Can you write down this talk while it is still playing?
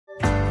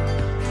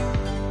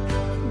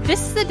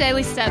This is the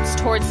Daily Steps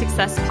Towards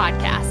Success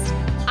podcast.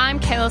 I'm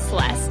Kayla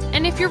Celeste,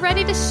 and if you're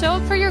ready to show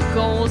up for your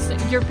goals,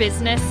 your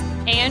business,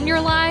 and your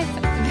life,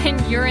 then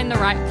you're in the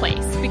right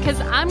place because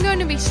I'm going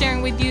to be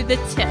sharing with you the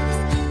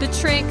tips, the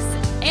tricks,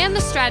 and the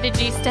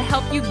strategies to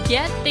help you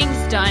get things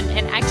done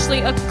and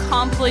actually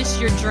accomplish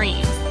your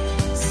dreams.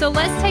 So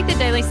let's take the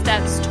daily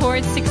steps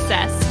towards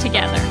success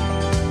together.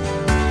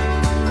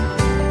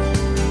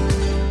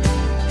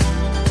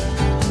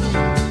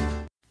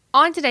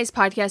 On today's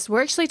podcast,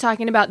 we're actually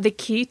talking about the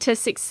key to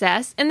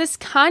success, and this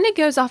kind of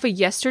goes off of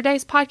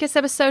yesterday's podcast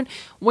episode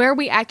where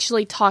we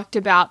actually talked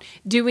about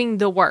doing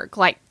the work,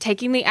 like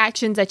taking the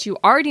actions that you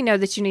already know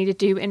that you need to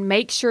do and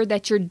make sure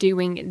that you're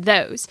doing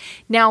those.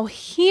 Now,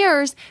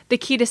 here's the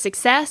key to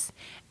success,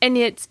 and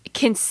it's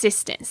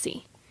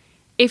consistency.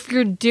 If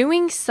you're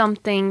doing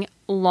something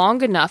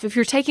long enough, if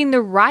you're taking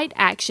the right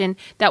action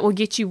that will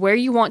get you where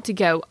you want to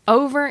go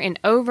over and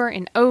over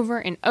and over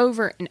and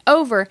over and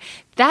over,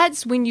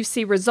 that's when you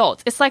see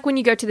results. It's like when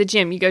you go to the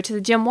gym. You go to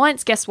the gym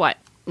once, guess what?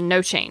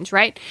 No change,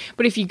 right?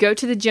 But if you go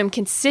to the gym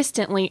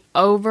consistently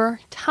over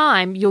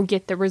time, you'll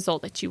get the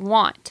result that you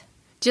want.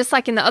 Just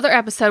like in the other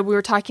episode, we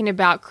were talking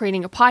about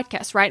creating a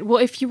podcast, right? Well,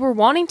 if you were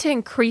wanting to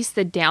increase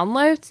the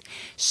downloads,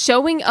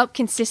 showing up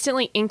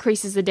consistently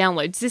increases the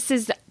downloads. This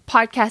is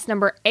podcast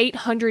number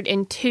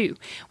 802,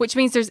 which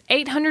means there's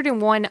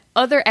 801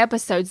 other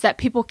episodes that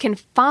people can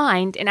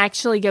find and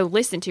actually go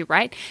listen to,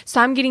 right? So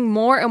I'm getting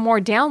more and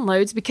more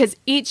downloads because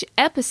each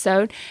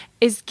episode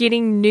is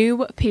getting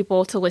new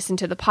people to listen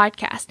to the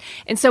podcast.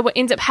 And so what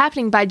ends up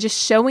happening by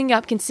just showing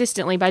up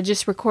consistently, by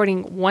just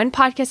recording one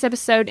podcast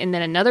episode and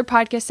then another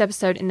podcast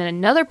episode and then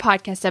another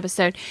podcast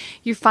episode,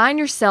 you find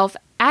yourself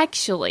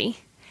actually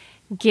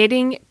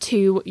getting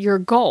to your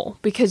goal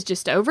because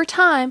just over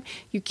time,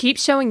 you keep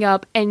showing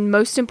up and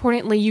most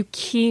importantly, you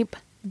keep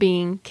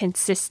being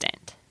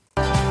consistent.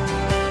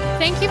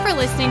 Thank you for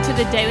listening to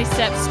the Daily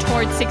Steps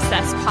Towards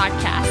Success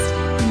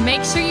podcast.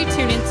 Make sure you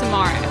tune in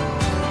tomorrow.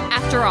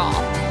 After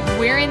all,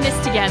 we're in this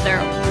together,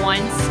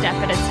 one step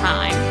at a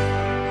time.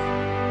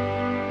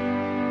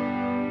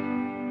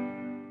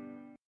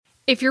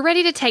 If you're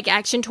ready to take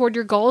action toward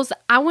your goals,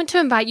 I want to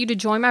invite you to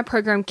join my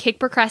program, Kick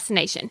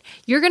Procrastination.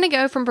 You're going to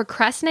go from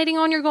procrastinating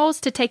on your goals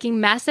to taking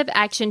massive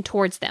action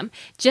towards them.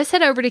 Just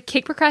head over to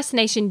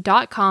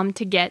kickprocrastination.com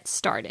to get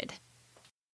started.